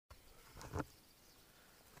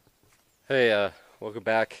Hey, welcome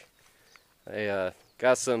back. I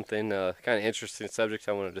got something kind of interesting subject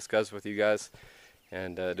I want to discuss with you guys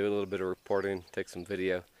and do a little bit of reporting, take some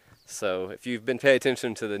video. So, if you've been paying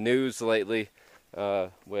attention to the news lately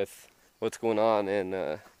with what's going on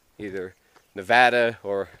in either Nevada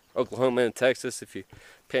or Oklahoma and Texas, if you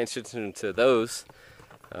pay attention to those,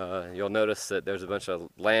 you'll notice that there's a bunch of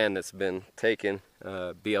land that's been taken.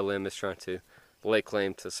 BLM is trying to lay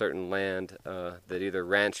claim to certain land that either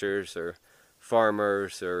ranchers or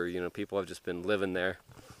farmers or people have just been living there.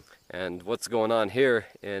 And what's going on here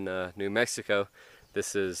in New Mexico?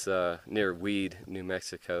 This is near Weed, New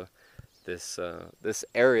Mexico. This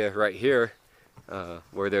area right here,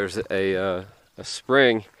 where there's a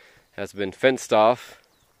spring, has been fenced off,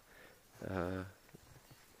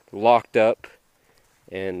 locked up,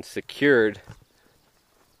 and secured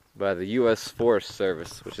by the U.S. Forest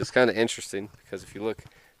Service, which is kind of interesting because if you look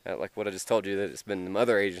at like what I just told you, that it's been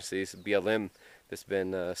other agencies, BLM, that's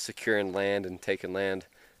been securing land and taking land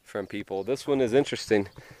from people. This one is interesting.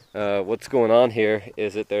 What's going on here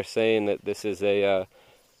is that they're saying that this is a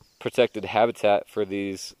protected habitat for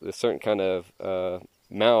this certain kind of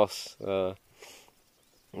mouse,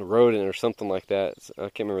 rodent or something like that. I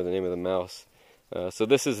can't remember the name of the mouse. So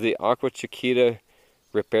this is the Aqua Chiquita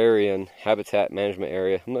riparian habitat management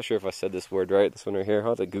area. I'm not sure if I said this word right, this one right here. I'll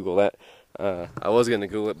have to Google that. I was going to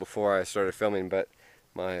Google it before I started filming, but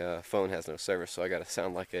my phone has no service, so I got to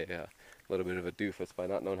sound like a little bit of a doofus by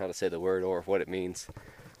not knowing how to say the word or what it means.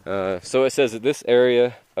 So it says that this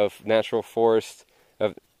area of national forest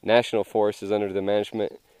is under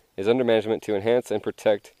management to enhance and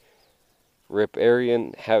protect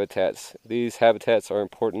riparian habitats. These habitats are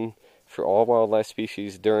important for all wildlife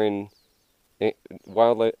species,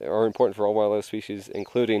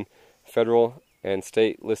 including federal and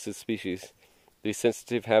state listed species. These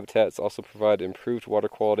sensitive habitats also provide improved water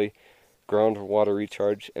quality, groundwater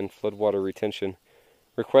recharge, and floodwater retention.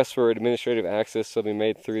 Requests for administrative access will be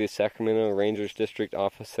made through the Sacramento Rangers District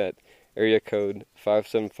Office at area code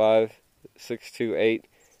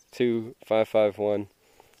 575-628-2551. It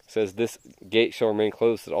says this gate shall remain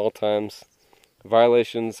closed at all times.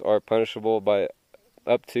 Violations are punishable by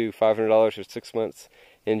up to $500 or 6 months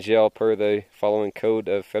in jail per the following code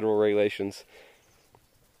of federal regulations.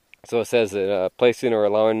 So it says that placing or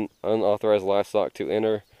allowing unauthorized livestock to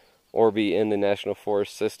enter or be in the National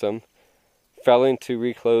Forest System, failing to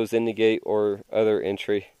reclose any gate or other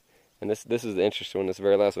entry, and this is the interesting one, this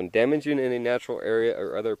very last one, damaging any natural area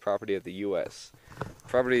or other property of the U.S.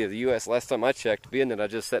 Property of the U.S. Last time I checked, being that I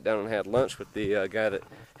just sat down and had lunch with the guy that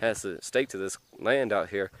has the stake to this land out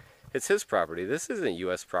here, it's his property. This isn't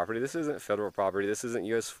U.S. property. This isn't federal property. This isn't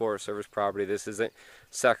U.S. Forest Service property. This isn't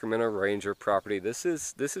Sacramento Ranger property. This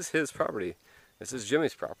is his property. This is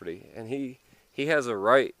Jimmy's property, and he has a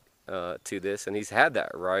right to this, and he's had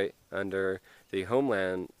that right under the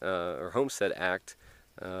Homeland or Homestead Act,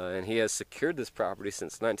 and he has secured this property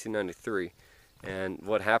since 1993. And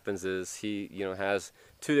what happens is he has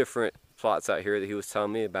two different plots out here that he was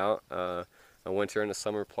telling me about, a winter and a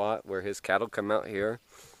summer plot where his cattle come out here.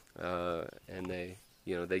 And they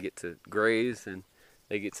get to graze and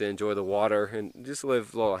they get to enjoy the water and just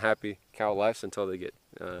live little happy cow lives until they get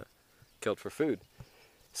killed for food.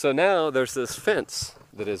 So now there's this fence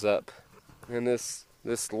that is up and this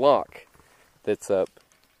lock that's up,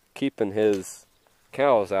 keeping his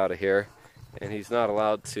cows out of here, and he's not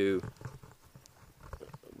allowed to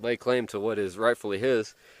lay claim to what is rightfully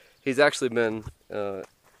his. He's actually been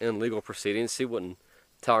in legal proceedings. He wouldn't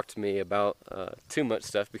talk to me about too much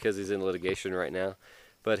stuff because he's in litigation right now,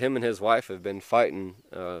 but him and his wife have been fighting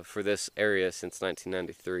for this area since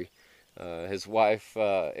 1993. His wife,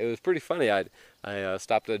 it was pretty funny. I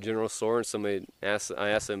stopped at a general store and I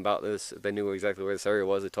asked them about this, if they knew exactly where this area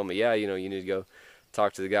was. They told me, yeah, you need to go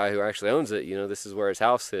talk to the guy who actually owns it. This is where his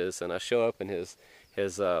house is. And I show up and his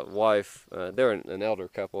wife, they're an elder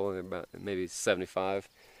couple, they're about maybe 75.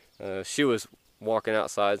 She was walking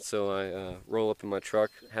outside, so I roll up in my truck,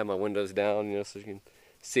 have my windows down, so you can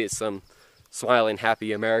see it's some smiling,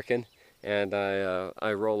 happy American. And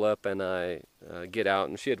I roll up and I get out,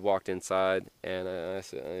 and she had walked inside, and I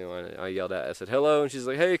said, I yelled at her, I said, hello, and she's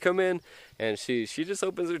like, hey, come in. And she just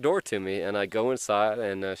opens her door to me, and I go inside,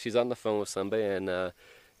 and she's on the phone with somebody, and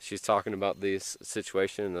she's talking about this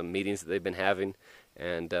situation and the meetings that they've been having,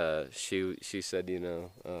 and she said,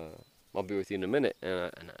 I'll be with you in a minute.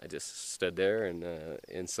 And I just stood there and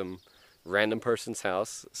in some random person's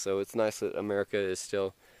house. So it's nice that America is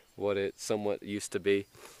still what it somewhat used to be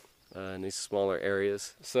in these smaller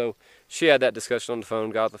areas. So she had that discussion on the phone,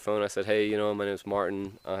 got the phone. I said, hey, my name's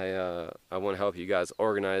Martin. I want to help you guys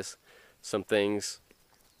organize some things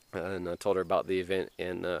and I told her about the event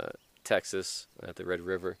in Texas at the Red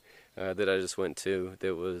River that I just went to.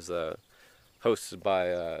 That was hosted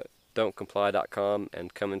by Don'tComply.com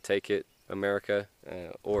and Come and Take It America,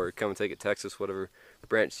 or Come and Take It Texas, whatever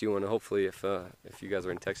branch you want to. Hopefully, if you guys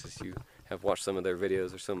are in Texas, you have watched some of their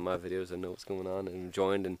videos or some of my videos and know what's going on, and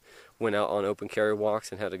joined and went out on open carry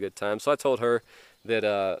walks and had a good time. So I told her that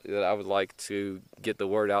that I would like to get the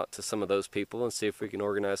word out to some of those people and see if we can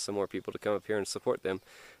organize some more people to come up here and support them.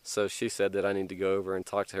 So she said that I need to go over and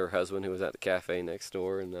talk to her husband, who was at the cafe next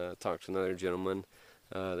door, and talk to another gentleman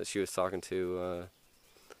that she was talking to.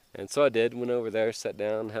 And so I did, went over there, sat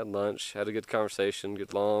down, had lunch, had a good conversation,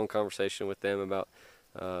 good long conversation with them about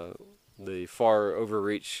the far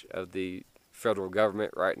overreach of the federal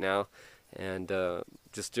government right now, and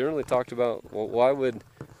just generally talked about, well,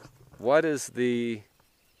 why does the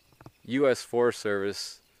U.S. Forest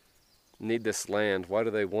Service need this land? Why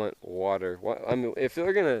do they want water? I mean, if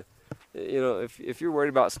they're gonna, if you're worried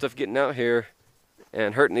about stuff getting out here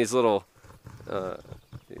and hurting these little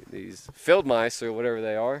these field mice or whatever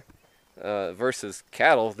they are, versus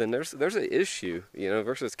cattle, then there's an issue,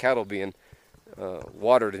 versus cattle being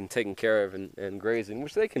watered and taken care of and grazing,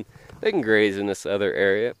 which they can graze in this other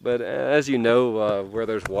area. But as you know, where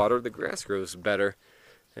there's water, the grass grows better,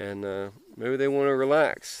 and maybe they want to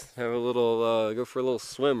relax, have a little, go for a little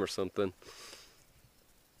swim or something.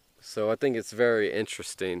 So I think it's very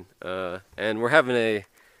interesting, and we're having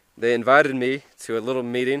they invited me to a little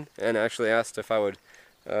meeting and actually asked if I would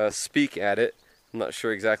speak at it. I'm not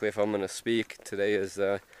sure exactly if I'm going to speak. Today is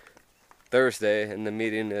Thursday and the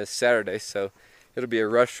meeting is Saturday, so it'll be a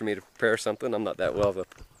rush for me to prepare something. I'm not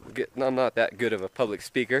that good of a public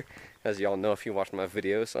speaker, as y'all know if you watch my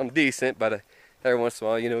videos. I'm decent, but every once in a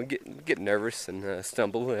while, get nervous and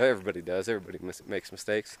stumble. Everybody does. Everybody makes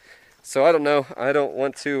mistakes. So I don't know. I don't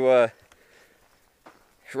want to.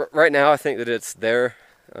 Right now, I think that it's they're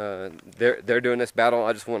doing this battle.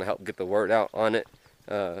 I just want to help get the word out on it.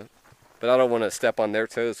 But I don't want to step on their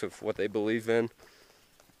toes with what they believe in,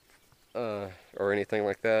 or anything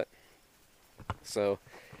like that. So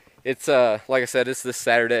it's like I said, it's this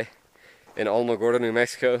Saturday in Alamogordo, New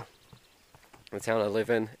Mexico, the town I live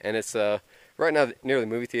in, and it's right now near the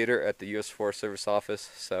movie theater at the U.S. Forest Service office.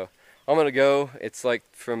 So I'm gonna go. It's like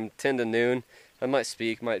from 10 to noon. I might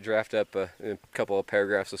speak, might draft up a couple of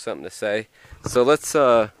paragraphs of something to say. So let's.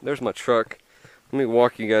 There's my truck. Let me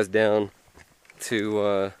walk you guys down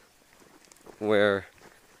to where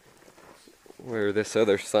this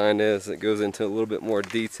other sign is. It goes into a little bit more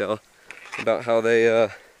detail about how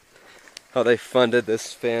they funded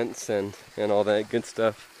this fence and all that good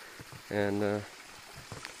stuff. And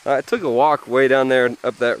I took a walk way down there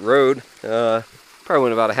up that road. Probably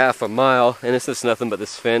went about a half a mile, and it's just nothing but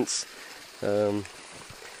this fence.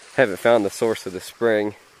 Haven't found the source of the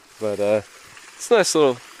spring, but it's a nice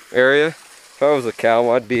little area. If I was a cow,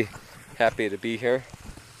 I'd be happy to be here.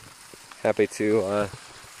 Happy to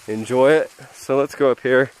enjoy it. So let's go up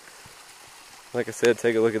here. Like I said,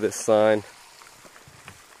 take a look at this sign.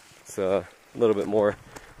 It's a little bit more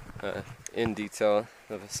in detail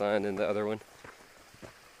of a sign than the other one.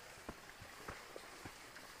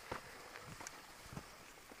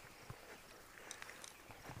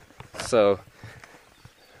 So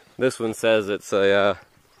this one says it's a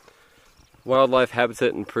wildlife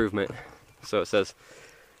habitat improvement. So it says,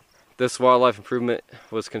 this wildlife improvement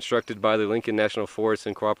was constructed by the Lincoln National Forest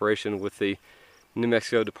in cooperation with the New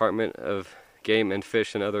Mexico Department of Game and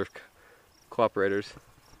Fish and other cooperators.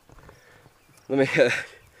 Let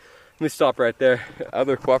me stop right there.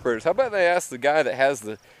 Other cooperators. How about they ask the guy that has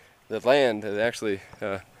the land that actually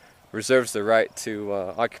reserves the right to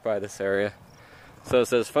occupy this area? So it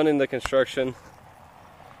says, funding the construction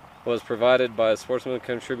was provided by sportsman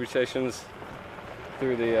contributions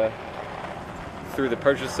through the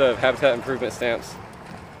purchase of habitat improvement stamps.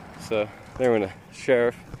 So there went a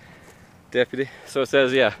sheriff deputy. So it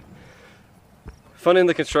says, yeah, funding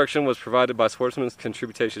the construction was provided by sportsmen's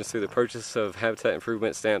contributions through the purchase of habitat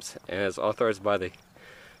improvement stamps as authorized by the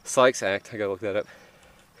Sykes Act. I gotta look that up.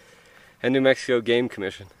 And New Mexico Game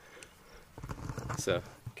Commission. So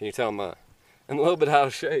can you tell I'm a little bit out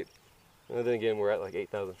of shape? And then again, we're at like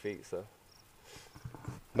 8,000 feet. So,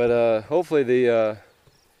 but hopefully the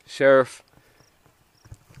sheriff.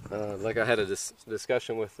 Like I had a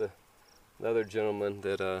discussion with the other gentleman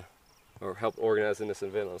that or helped organizing this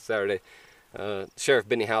event on Saturday. Sheriff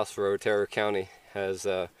Benny House for Otero County has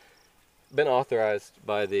been authorized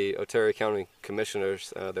by the Otero County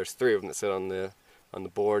Commissioners. There's 3 of them that sit on the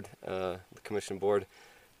board, the commission board.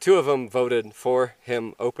 2 of them voted for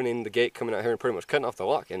him opening the gate, coming out here and pretty much cutting off the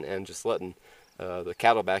lock and just letting the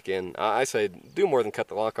cattle back in, I say do more than cut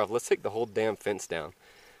the lock off. Let's take the whole damn fence down.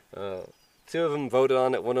 Two of them voted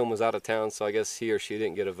on it. One of them was out of town, so I guess he or she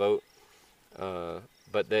didn't get a vote.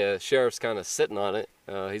 But the sheriff's kind of sitting on it.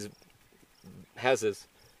 He has his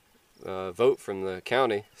vote from the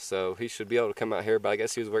county, so he should be able to come out here. But I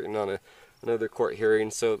guess he was working on another court hearing.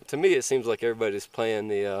 So to me, it seems like everybody's playing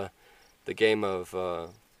the game of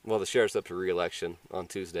well, the sheriff's up for re-election on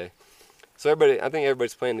Tuesday. So I think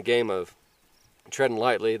everybody's playing the game of treading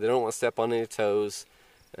lightly. They don't want to step on any toes,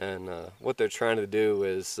 and what they're trying to do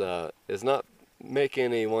is not make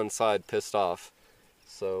any one side pissed off.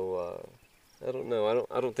 So I don't know.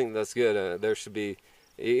 I don't think that's good. There should be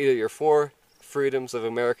either you're for freedoms of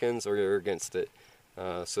Americans or you're against it.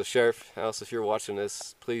 So Sheriff House, if you're watching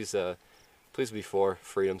this, please be for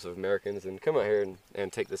freedoms of Americans and come out here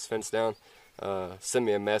and take this fence down. Send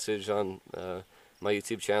me a message on my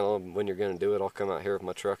YouTube channel when you're going to do it. I'll come out here with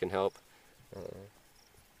my truck and help.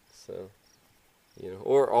 So,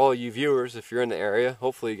 or all you viewers, if you're in the area,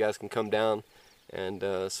 hopefully you guys can come down and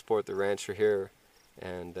support the rancher here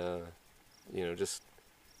and just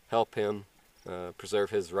help him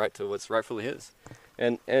preserve his right to what's rightfully his.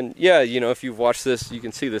 And yeah, if you've watched this, you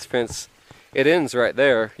can see this fence. It ends right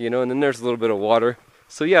there, and then there's a little bit of water.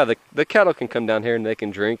 So yeah, the cattle can come down here and they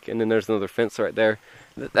can drink, and then there's another fence right there.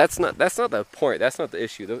 That's not the point. That's not the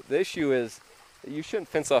issue. The issue is you shouldn't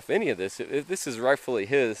fence off any of this. If this is rightfully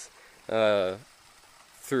his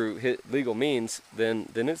through his legal means, then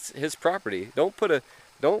it's his property. Don't put a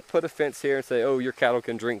fence here and say, oh, your cattle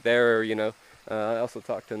can drink there. Or, I also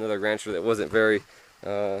talked to another rancher that wasn't very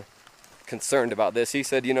concerned about this. He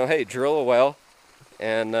said, hey, drill a well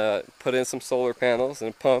and put in some solar panels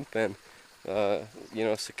and a pump and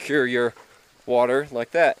secure your water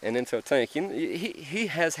like that and into a tank.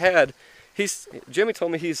 Jimmy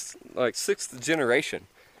told me he's like 6th generation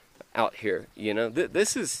out here.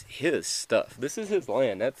 This is his stuff. This is his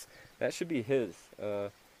land. That should be his.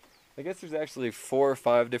 I guess there's actually 4 or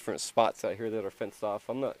 5 different spots out here that are fenced off.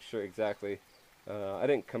 I'm not sure exactly. I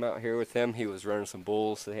didn't come out here with him. He was running some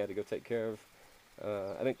bulls that he had to go take care of.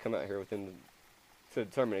 I didn't come out here with him to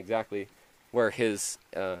determine exactly where his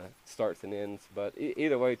starts and ends, but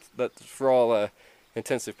either way, for all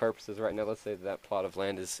intensive purposes right now, let's say that plot of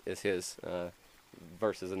land is his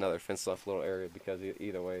versus another fenced off little area, because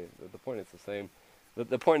either way, the point is the same.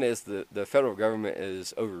 The point is the federal government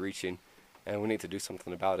is overreaching, and we need to do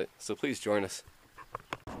something about it. So please join us.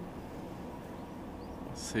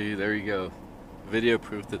 See, there you go. Video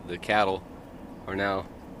proof that the cattle are now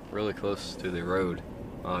really close to the road,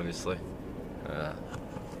 obviously.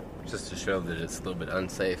 Just to show that it's a little bit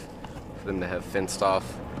unsafe for them to have fenced off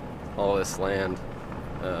all this land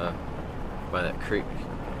by that creek.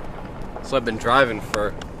 So I've been driving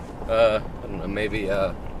for, I don't know, maybe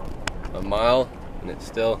a mile, and it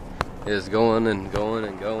still is going and going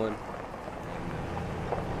and going.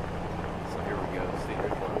 So here we go. See,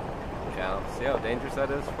 here's one cow. See how dangerous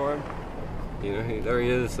that is for him? There he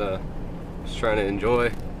is, just trying to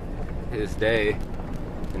enjoy his day,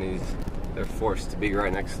 and they're forced to be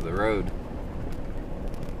right next to the road.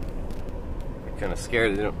 They're kind of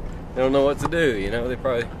scared. They don't know what to do. They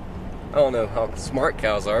probably, I don't know how smart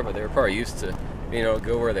cows are, but they're probably used to,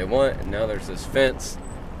 go where they want. And now there's this fence,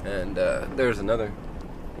 and there's another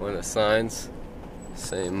one of the signs.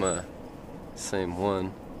 Same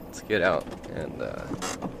one. Let's get out and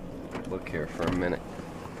look here for a minute.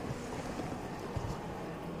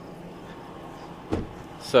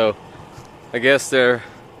 So, I guess they're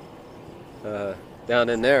down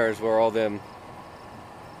in there is where all them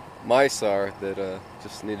mice are that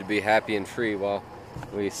just need to be happy and free while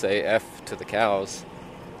we say F to the cows.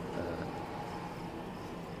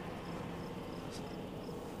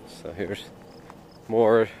 So here's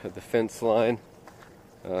more of the fence line.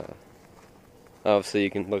 Obviously you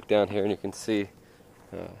can look down here and you can see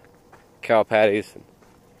cow patties and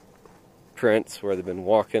prints where they've been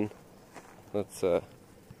walking. Let's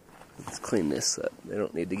clean this up. They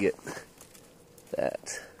don't need to get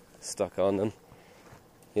that stuck on them.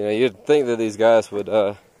 You'd think that these guys would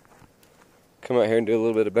come out here and do a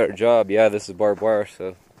little bit of a better job. Yeah, this is barbed wire,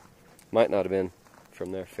 so might not have been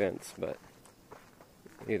from their fence, but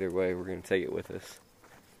either way, we're going to take it with us.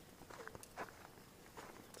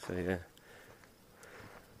 So yeah,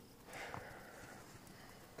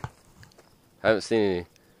 I haven't seen any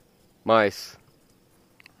mice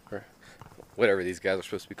or whatever these guys are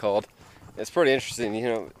supposed to be called. It's pretty interesting,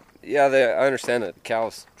 Yeah, I understand that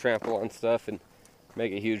cows trample on stuff and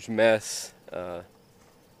make a huge mess,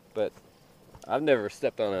 but I've never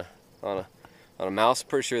stepped on a mouse.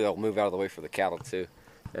 Pretty sure they'll move out of the way for the cattle too.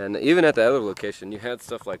 And even at the other location, you had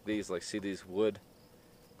stuff like these, like see these wood,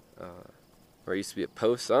 where it used to be a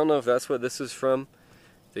post. I don't know if that's what this is from.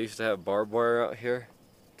 They used to have barbed wire out here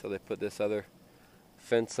until they put this other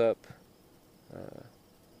fence up.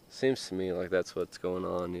 Seems to me like that's what's going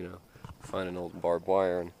on, you know, finding old barbed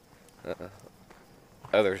wire and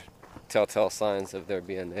other telltale signs of there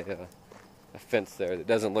being a fence there that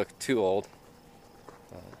doesn't look too old.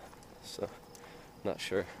 So, not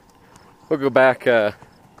sure. We'll go back to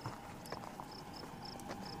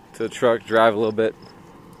the truck, drive a little bit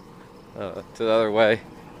to the other way.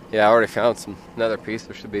 Yeah, I already found another piece.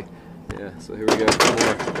 There should be. Yeah, so here we go.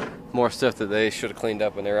 More stuff that they should have cleaned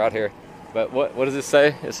up when they were out here. But what does it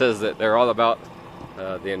say? It says that they're all about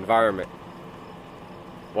the environment,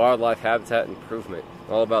 wildlife habitat improvement.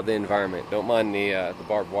 All about the environment. Don't mind the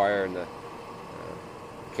barbed wire and the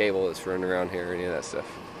cable that's running around here, any of that stuff.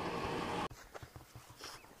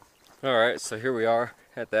 Alright, so here we are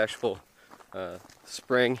at the actual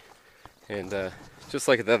spring, and just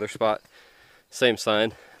like at the other spot, same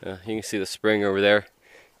sign. You can see the spring over there.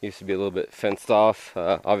 Used to be a little bit fenced off.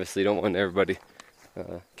 Obviously you don't want everybody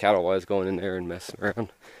cattle-wise going in there and messing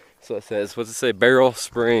around. So it says, what's it say? Barrel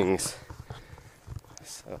Springs.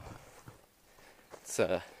 So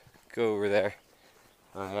let's go over there.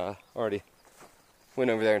 Already went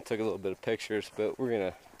over there and took a little bit of pictures, but we're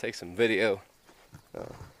gonna take some video.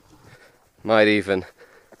 Might even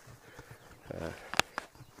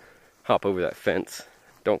hop over that fence.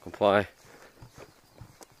 Don't comply.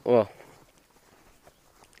 Well,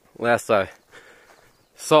 last I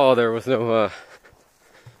saw, there was no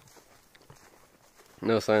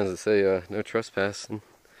signs that say no trespassing.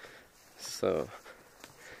 So,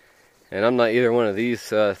 and I'm not either one of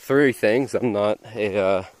these three things. I'm not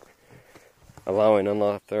allowing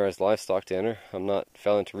unauthorized livestock to enter. I'm not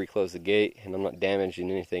failing to reclose the gate, and I'm not damaging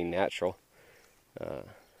anything natural.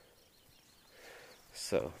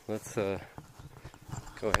 So let's go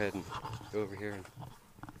ahead and go over here and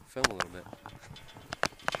film a little bit,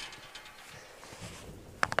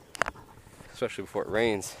 especially before it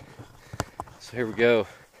rains. So here we go.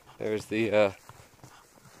 There's the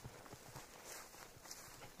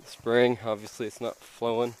spring. Obviously it's not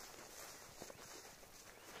flowing.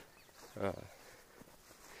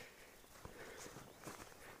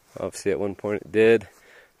 Obviously at one point it did.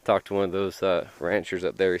 Talked to one of those ranchers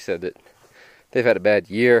up there. He said that they've had a bad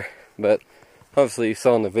year, but obviously you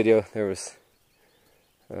saw in the video there was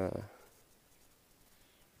oh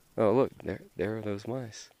look, there are those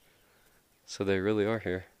mice. So they really are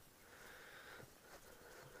here.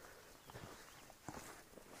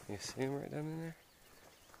 You see them right down in there?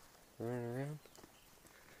 Running around.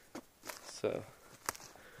 So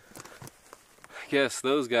I guess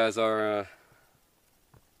those guys are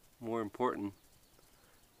more important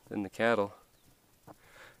than the cattle.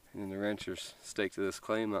 And the ranchers stake to this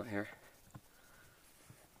claim out here.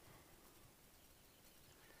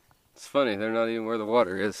 It's funny, they're not even where the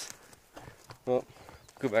water is. Well,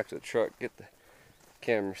 go back to the truck, get the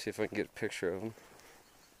camera, see if I can get a picture of them.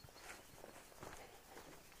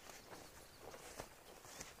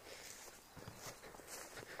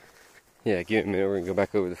 Yeah, give it a minute, we're going to go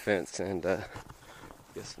back over the fence and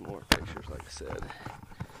get some more pictures, like I said.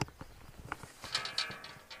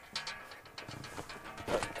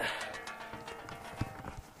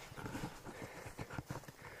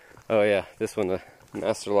 Oh yeah, this one, the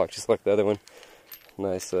master lock, just like the other one.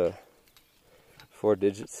 Nice 4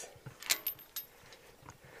 digits.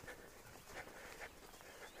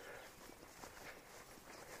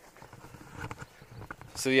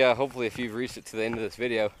 So yeah, hopefully if you've reached it to the end of this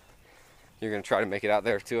video, you're going to try to make it out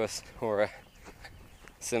there to us, or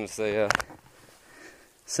send us a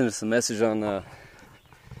message on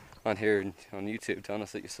here on YouTube telling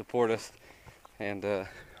us that you support us, and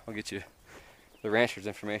I'll get you the rancher's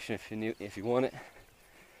information if you want it.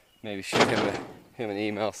 Maybe shoot him an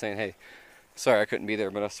email saying, hey, sorry I couldn't be there,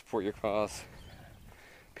 but I support your cause.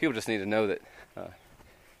 People just need to know that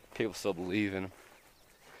people still believe in them.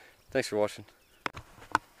 Thanks for watching.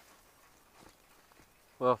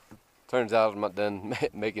 Well, turns out I'm not done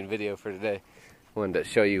making video for today. I wanted to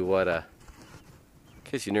show you what, in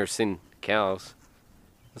case you've never seen cows,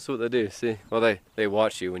 that's what they do, see? Well, they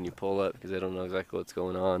watch you when you pull up because they don't know exactly what's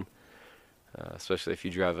going on. Especially if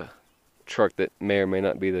you drive a truck that may or may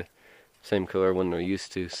not be the same color one they're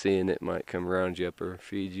used to seeing. It might come around you up or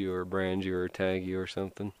feed you or brand you or tag you or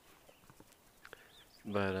something.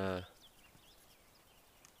 But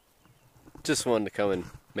just wanted to come and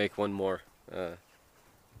make one more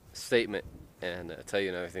statement and tell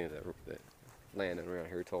you everything that Landon around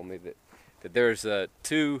here told me, that there's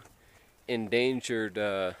 2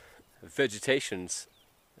 endangered vegetations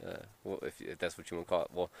well, if that's what you want to call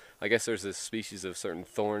it. Well, I guess there's a species of certain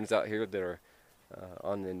thorns out here that are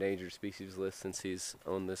on the endangered species list since he's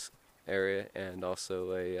owned this area, and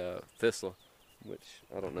also a thistle, which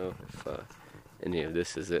I don't know if any of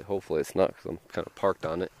this is it. Hopefully it's not, because I'm kind of parked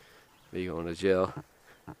on it. Be going to jail.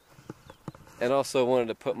 And also wanted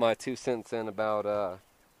to put my 2 cents in about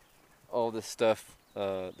all this stuff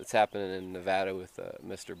that's happening in Nevada with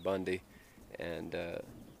Mr. Bundy. And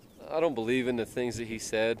I don't believe in the things that he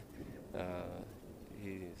said.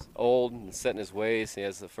 He's old and set in his ways. He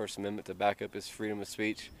has the First Amendment to back up his freedom of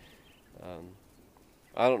speech.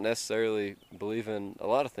 I don't necessarily believe in a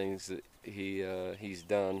lot of things that he's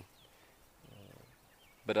done,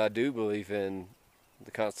 but I do believe in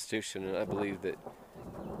the Constitution, and I believe that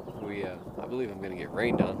I believe I'm going to get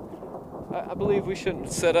rained on. I believe we shouldn't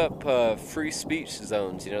set up free speech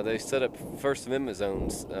zones. You know, they set up First Amendment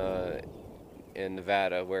zones in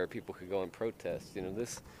Nevada where people could go and protest. You know,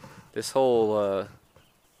 this whole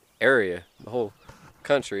area, the whole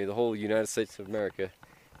country, the whole United States of America,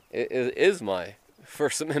 is my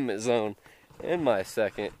First Amendment zone and my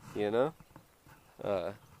second. You know,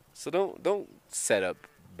 so don't set up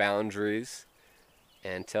boundaries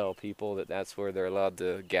and tell people that that's where they're allowed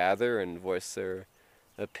to gather and voice their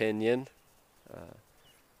opinion.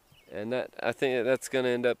 And that, I think that's going to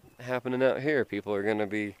end up happening out here. People are going to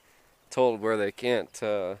be told where they can't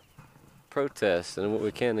protest and what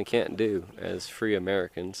we can and can't do as free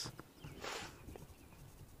Americans.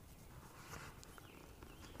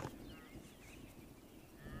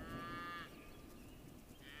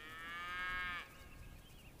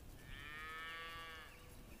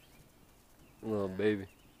 Little baby.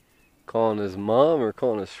 Calling his mom or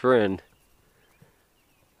calling his friend?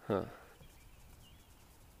 Huh.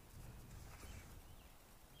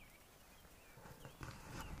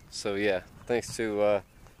 So yeah, thanks to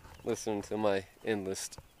listening to my endless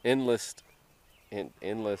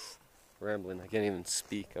rambling. I can't even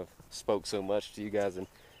speak. I've spoke so much to you guys and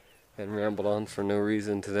rambled on for no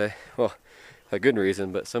reason today. Well, a good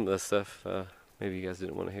reason, but some of the stuff maybe you guys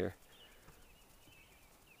didn't want to hear.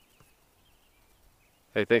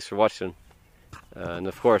 Hey, thanks for watching. And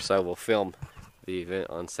of course, I will film the event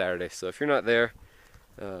on Saturday. So if you're not there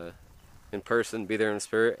in person, be there in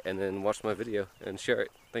spirit, and then watch my video and share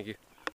it. Thank you.